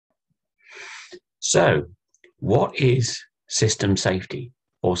So, what is system safety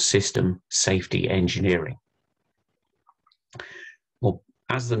or system safety engineering? Well,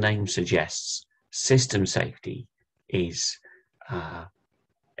 as the name suggests, system safety is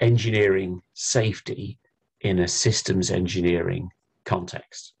engineering safety in a systems engineering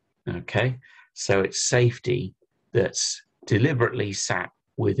context. Okay, so it's safety that's deliberately sat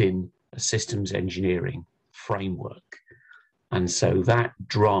within a systems engineering framework. And so that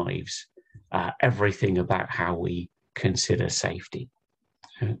drives everything about how we consider safety.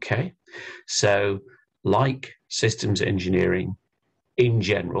 Okay, so like systems engineering in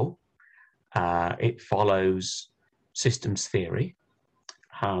general, it follows systems theory.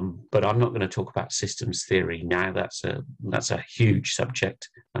 But I'm not going to talk about systems theory now. That's a huge subject,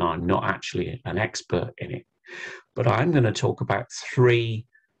 and I'm not actually an expert in it. But I'm going to talk about three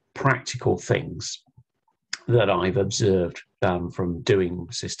practical things that I've observed from doing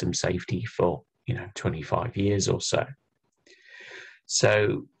system safety for 25 years or so.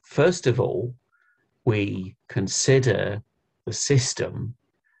 So first of all, we consider the system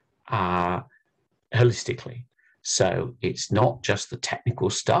holistically. So it's not just the technical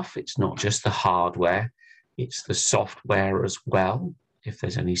stuff, it's not just the hardware, it's the software as well, if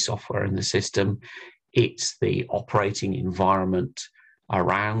there's any software in the system. It's the operating environment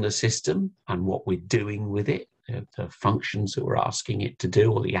around the system and what we're doing with it, the functions that we're asking it to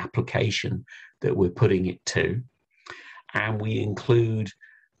do, or the application that we're putting it to. And we include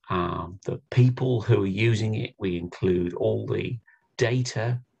the people who are using it, we include all the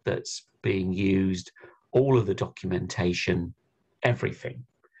data that's being used, all of the documentation, everything.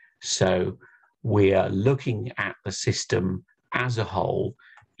 So we are looking at the system as a whole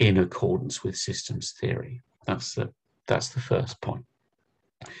in accordance with systems theory. That's the first point.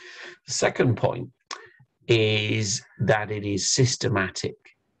 The second point is that it is systematic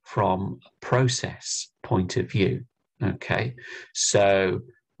from a process point of view. Okay, so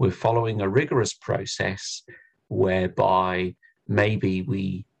we're following a rigorous process whereby maybe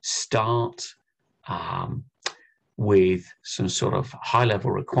we start with some sort of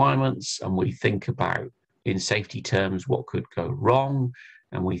high-level requirements, and we think about, in safety terms, what could go wrong,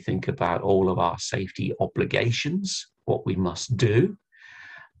 and we think about all of our safety obligations, what we must do,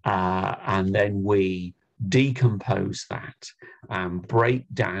 and then we decompose that and break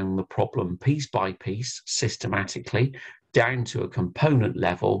down the problem piece by piece, systematically, down to a component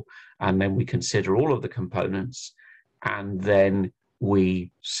level, and then we consider all of the components, and then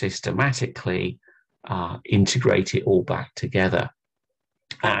we systematically integrate it all back together.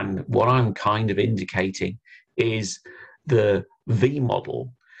 And what I'm kind of indicating is the V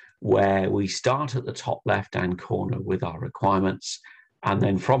model, where we start at the top left-hand corner with our requirements, and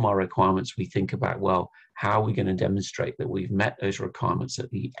then from our requirements, we think about, well, how are we going to demonstrate that we've met those requirements at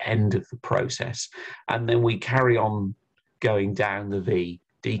the end of the process? And then we carry on going down the V,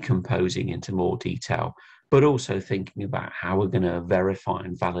 decomposing into more detail, but also thinking about how we're going to verify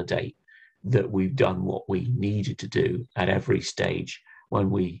and validate that we've done what we needed to do at every stage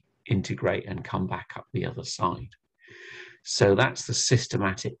when we integrate and come back up the other side. So that's the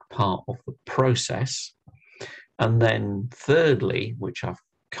systematic part of the process. And then thirdly, which I've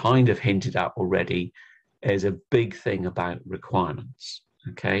kind of hinted at already, is a big thing about requirements.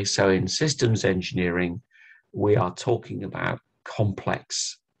 Okay, so in systems engineering, we are talking about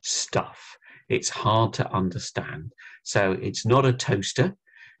complex stuff. It's hard to understand. So it's not a toaster.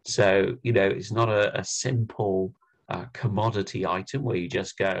 So, it's not a simple commodity item where you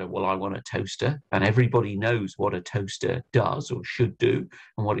just go, well, I want a toaster, and everybody knows what a toaster does or should do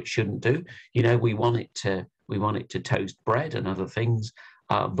and what it shouldn't do. We want it to toast bread and other things,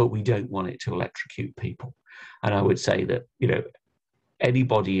 but we don't want it to electrocute people. And I would say that,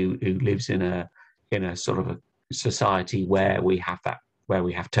 anybody who lives in a sort of a society where we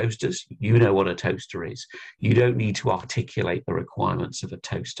have toasters, you know what a toaster is. You don't need to articulate the requirements of a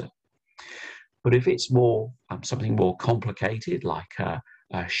toaster. But if it's more something more complicated, like a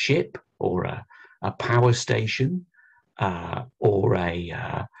ship or a power station or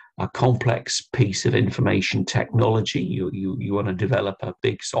a complex piece of information technology, you want to develop a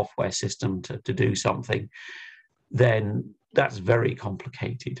big software system to do something, then that's very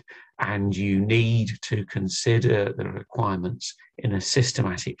complicated. And you need to consider the requirements in a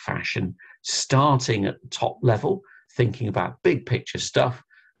systematic fashion, starting at the top level, thinking about big picture stuff.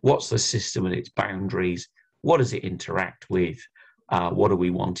 What's the system and its boundaries? What does it interact with? What do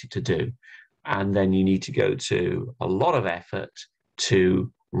we want it to do? And then you need to go to a lot of effort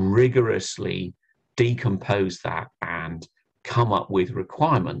to rigorously decompose that and come up with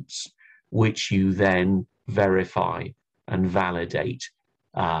requirements, which you then verify and validate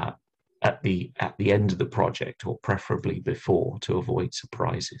at the end of the project, or preferably before, to avoid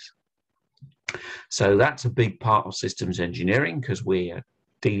surprises. So that's a big part of systems engineering, because we're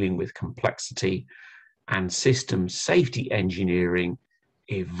dealing with complexity, and systems safety engineering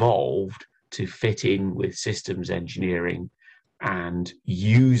evolved to fit in with systems engineering and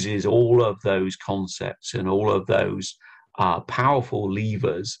uses all of those concepts and all of those powerful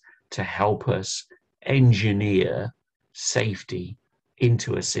levers to help us engineer safety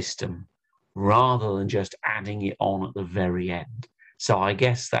into a system rather than just adding it on at the very end. So I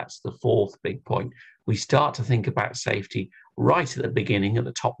guess that's the fourth big point. We start to think about safety right at the beginning, at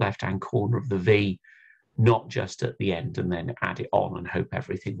the top left-hand corner of the V, not just at the end and then add it on and hope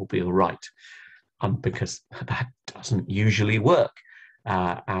everything will be all right, because that doesn't usually work.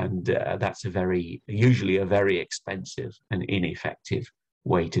 And that's usually a very expensive and ineffective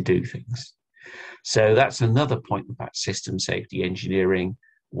way to do things. So that's another point about system safety engineering.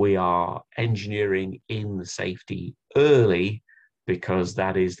 We are engineering in the safety early because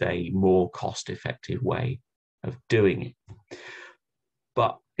that is a more cost-effective way of doing it.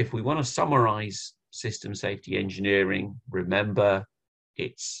 But if we want to summarize system safety engineering, remember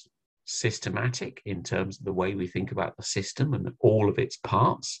it's systematic in terms of the way we think about the system and all of its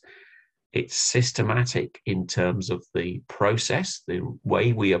parts. It's systematic in terms of the process, the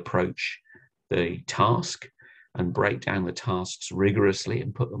way we approach the task and break down the tasks rigorously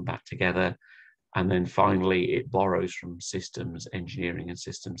and put them back together. And then finally, it borrows from systems engineering and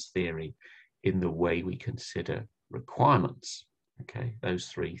systems theory in the way we consider requirements. Okay, those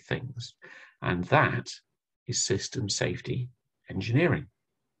three things. And that is system safety engineering.